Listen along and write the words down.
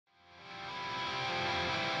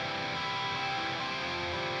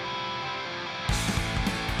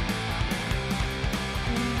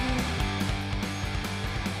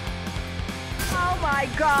my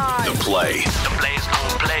God. The play. The play's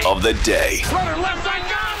gonna play. Of the day. Runner left, I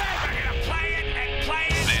got it! Play it and play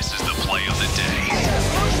it. This is the play of the day.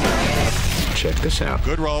 Check this out.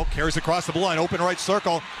 Good roll, carries across the blue line, open right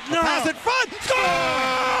circle. No. Pass in front. Score!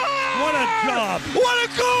 What a job. What a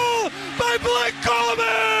goal by Blake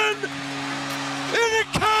Coleman! And it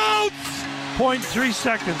counts! 0.3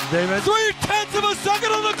 seconds, David. 0.3 of a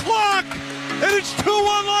second on the clock! And it's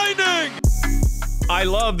 2-1 Lightning! I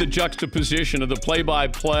love the juxtaposition of the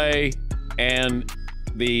play-by-play and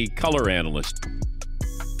the color analyst.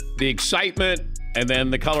 The excitement, and then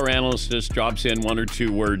the color analyst just drops in one or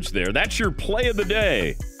two words there. That's your play of the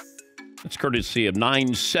day. It's courtesy of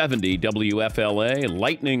 970 WFLA,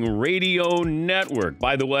 Lightning Radio Network.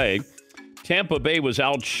 By the way, Tampa Bay was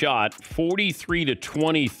outshot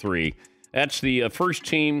 43-23. That's the first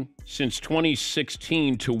team since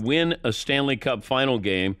 2016 to win a Stanley Cup final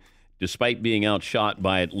game, despite being outshot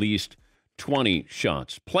by at least 20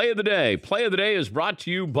 shots. Play of the day. Play of the day is brought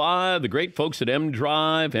to you by the great folks at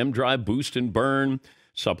M-Drive. M-Drive Boost and Burn.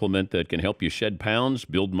 Supplement that can help you shed pounds,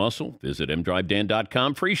 build muscle. Visit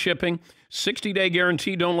mdrivedan.com. Free shipping. 60-day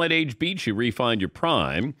guarantee. Don't let age beat you. Refine your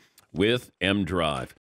prime with M-Drive.